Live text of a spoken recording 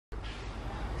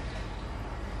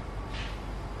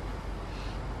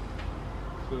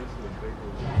So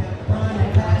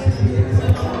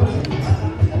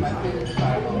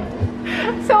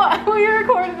we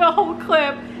recorded a whole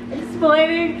clip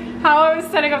explaining how I was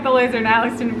setting up the laser and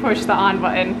Alex didn't push the on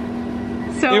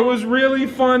button. So it was really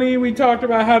funny. We talked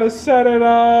about how to set it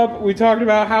up. We talked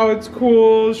about how it's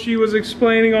cool. She was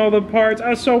explaining all the parts.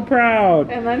 I was so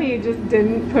proud. And then he just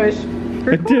didn't push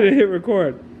record. I didn't hit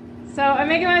record. So I'm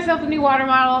making myself a new water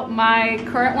bottle. My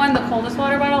current one, the coldest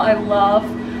water bottle, I love,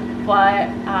 but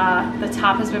the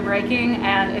top has been breaking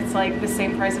and it's like the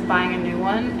same price of buying a new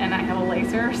one, and I have a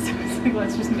laser, so it's like,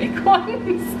 let's just make one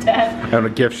instead. At a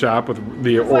gift shop with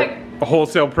the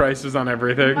wholesale prices on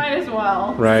everything. Might as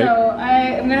well. Right. So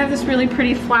I'm gonna have this really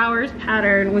pretty flowers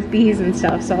pattern with bees and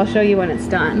stuff, so I'll show you when it's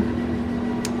done.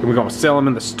 And we're gonna sell them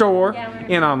in the store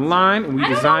and online, and we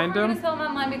designed them. I don't know if we're gonna sell them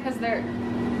online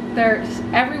because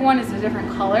everyone is a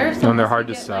different color, so and they're hard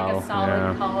to sell. Like a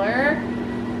solid color.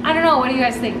 I don't know. What do you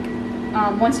guys think?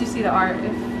 Once you see the art,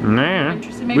 if you're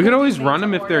interested, maybe we can always run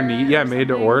them if they're neat. Yeah, made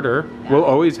to order. Yeah. We'll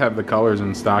always have the colors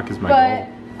in stock. Is my goal.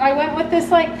 I went with this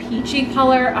like peachy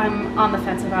color. I'm on the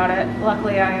fence about it.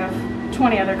 Luckily, I have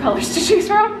 20 other colors to choose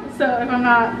from, so if I'm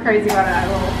not crazy about it, I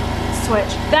will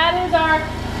switch. That is our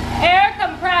air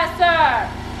compressor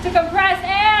to compress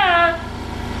air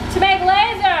to make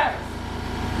lasers.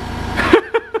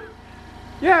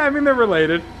 Yeah, I mean they're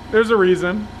related. There's a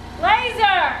reason.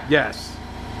 Laser! Yes.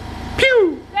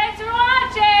 Pew! Thanks for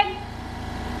watching!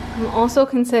 I'm also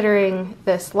considering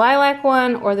this lilac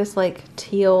one or this like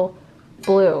teal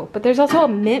blue. But there's also a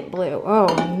mint blue. Oh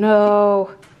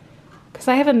no. Because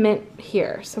I have a mint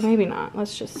here, so maybe not.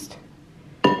 Let's just...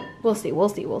 We'll see, we'll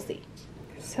see, we'll see.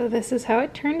 So this is how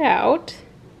it turned out.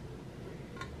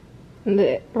 And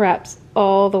it wraps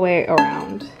all the way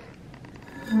around.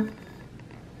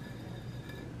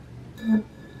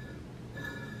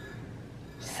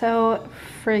 So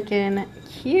freaking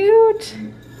cute.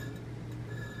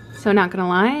 So not gonna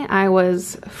lie, I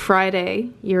was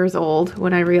Friday years old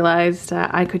when I realized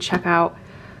I could check out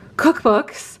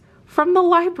cookbooks from the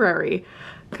library,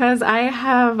 because I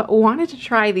have wanted to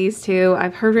try these two.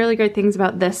 I've heard really good things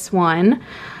about this one,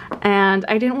 and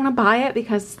I didn't want to buy it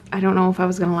because I don't know if I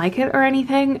was gonna like it or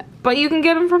anything, but you can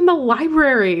get them from the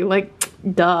library, like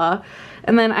duh.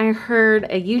 And then I heard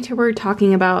a YouTuber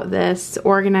talking about this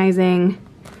organizing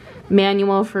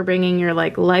manual for bringing your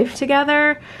like life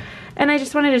together, and I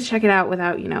just wanted to check it out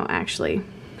without, you know, actually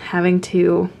having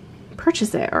to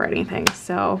purchase it or anything.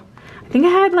 So I think I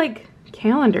had like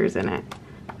calendars in it,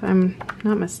 if I'm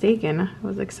not mistaken. I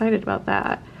was excited about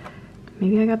that.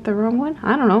 Maybe I got the wrong one.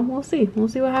 I don't know. We'll see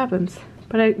what happens.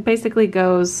 But it basically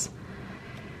goes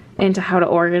into how to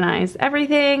organize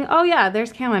everything. Oh yeah,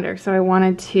 there's calendar. So I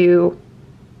wanted to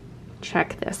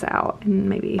check this out and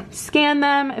maybe scan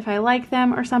them if I like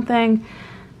them or something.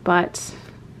 But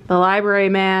the library,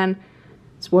 man,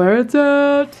 it's where it's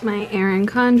at. My Erin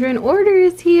Condren order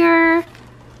is here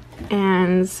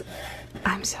and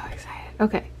I'm so excited.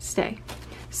 Okay, stay.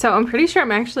 So I'm pretty sure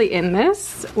I'm actually in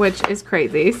this, which is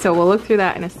crazy. So we'll look through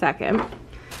that in a second.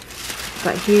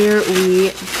 But here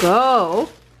we go.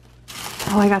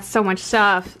 Oh, I got so much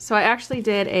stuff. So I actually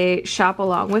did a shop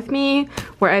along with me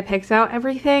where I picked out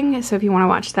everything. So if you want to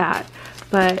watch that.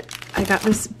 But I got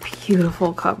this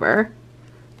beautiful cover.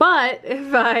 But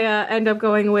if I end up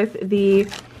going with the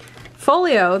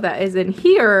folio that is in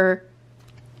here,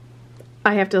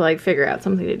 I have to like figure out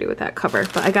something to do with that cover.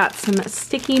 But I got some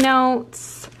sticky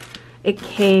notes. It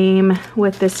came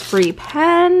with this free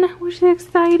pen, which is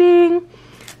exciting.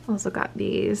 Also got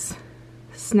these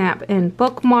snap-in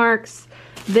bookmarks.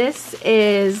 This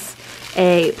is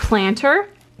a planter,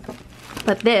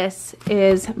 but this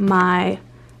is my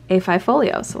A5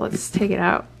 folio. So let's take it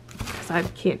out because I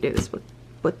can't do this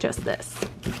with just this.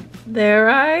 There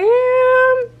I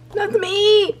am. That's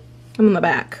me. I'm on the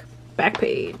back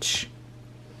page.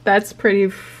 That's pretty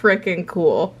freaking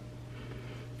cool.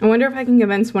 I wonder if I can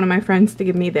convince one of my friends to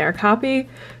give me their copy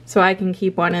so I can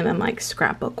keep one and then like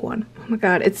scrapbook one. Oh my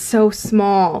god, it's so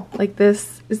small. Like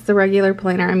this is the regular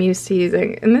planner I'm used to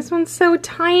using, and this one's so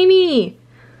tiny.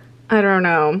 I don't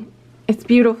know. It's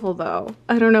beautiful though.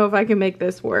 I don't know if I can make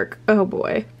this work. Oh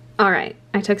boy. All right,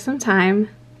 I took some time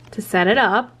to set it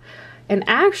up. And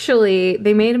actually,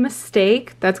 they made a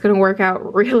mistake that's gonna work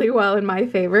out really well in my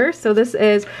favor. So this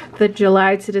is the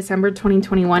July to December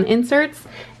 2021 inserts.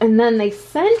 And then they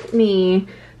sent me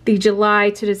the July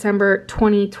to December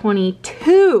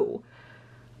 2022.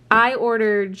 I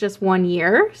ordered just 1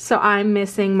 year, so I'm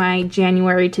missing my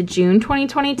January to June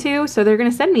 2022. So they're gonna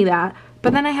send me that,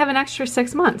 but then I have an extra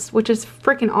 6 months, which is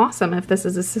freaking awesome if this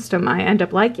is a system I end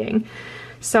up liking.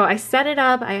 So I set it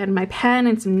up, I had my pen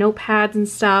and some notepads and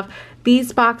stuff.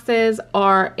 These boxes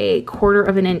are 1/4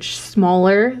 of an inch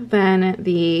smaller than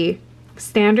the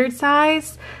standard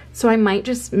size, so I might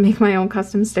just make my own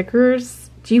custom stickers.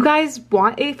 Do you guys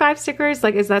want A5 stickers?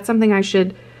 Like, is that something I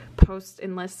should post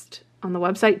and list on the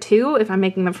website too if I'm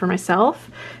making them for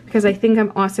myself? Because I think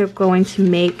I'm also going to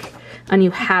make a new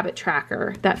habit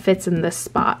tracker that fits in this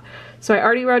spot. So I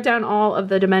already wrote down all of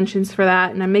the dimensions for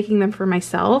that, and I'm making them for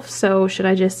myself, so should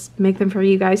I just make them for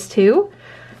you guys too?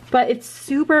 But it's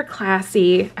super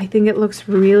classy. I think it looks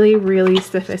really, really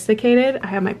sophisticated. I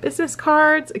have my business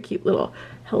cards, a cute little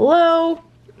hello,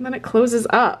 and then it closes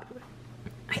up.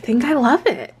 I think I love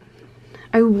it.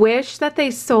 I wish that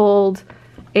they sold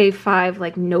A5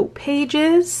 like note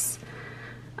pages.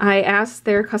 I asked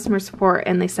their customer support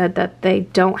and they said that they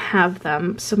don't have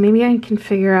them, so maybe I can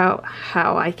figure out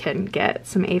how I can get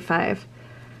some A5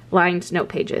 lined note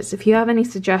pages. If you have any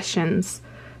suggestions,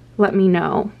 let me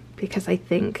know, because I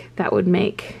think that would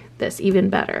make this even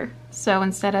better. So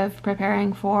instead of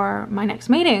preparing for my next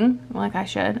meeting, like I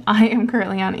should, I am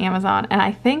currently on Amazon, and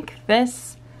I think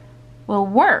this will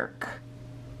work.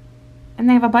 And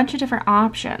they have a bunch of different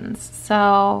options,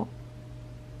 so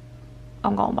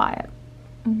I'm gonna buy it.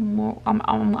 I'm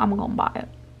gonna buy it.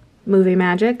 Movie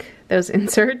magic. Those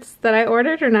inserts that I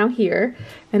ordered are now here,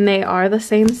 and they are the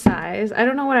same size. I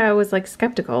don't know what I was like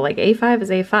skeptical, like A5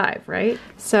 is A5, right?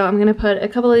 So I'm gonna put a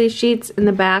couple of these sheets in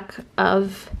the back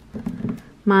of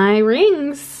my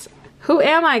rings. Who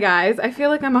am I, guys? I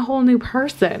feel like I'm a whole new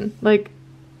person. Like,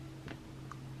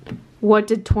 what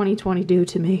did 2020 do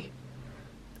to me?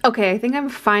 Okay, I think I'm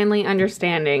finally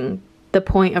understanding the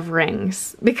point of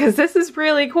rings, because this is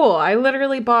really cool. I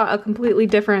literally bought a completely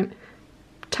different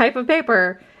type of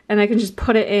paper and I can just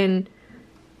put it in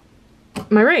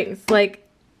my rings. Like,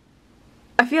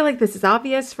 I feel like this is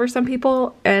obvious for some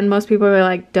people, and most people are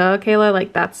like, duh, Kayla,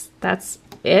 like that's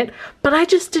it. But I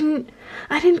didn't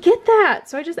get that.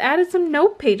 So I just added some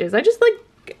note pages. I just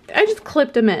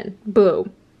clipped them in.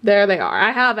 Boom. There they are.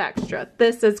 I have extra.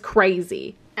 This is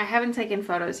crazy. I haven't taken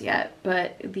photos yet,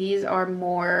 but these are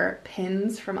more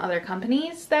pins from other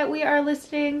companies that we are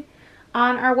listing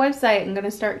on our website. I'm gonna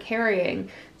start carrying.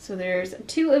 So there's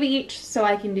 2 of each, so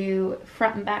I can do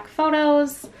front and back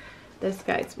photos. This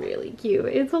guy's really cute.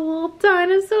 It's a little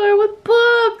dinosaur with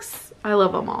books. I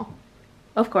love them all.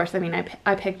 Of course, I mean,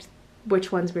 I picked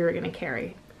which ones we were gonna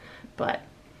carry, but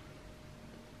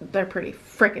they're pretty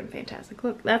freaking fantastic.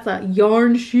 Look, that's a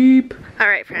yarn sheep. All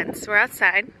right, friends, we're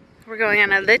outside. We're going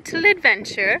on a little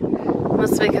adventure,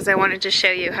 mostly because I wanted to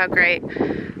show you how great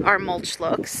our mulch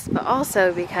looks, but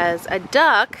also because a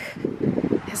duck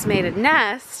has made a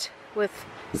nest with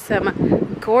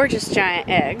some gorgeous giant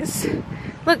eggs.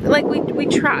 Look, like we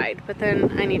tried, but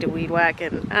then I need to weed whack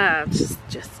and we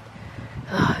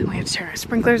have to turn our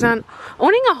sprinklers on.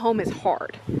 Owning a home is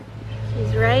hard.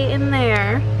 She's right in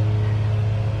there.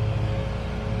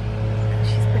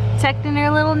 She's protecting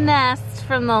her little nest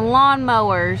from the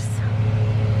lawnmowers.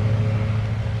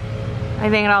 I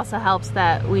think it also helps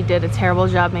that we did a terrible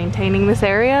job maintaining this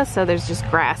area, so there's just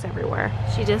grass everywhere.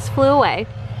 She just flew away,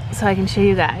 so I can show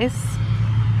you guys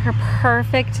her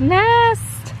perfect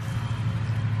nest.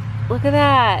 Look at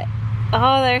that.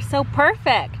 Oh, they're so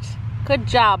perfect. Good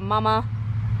job, Mama.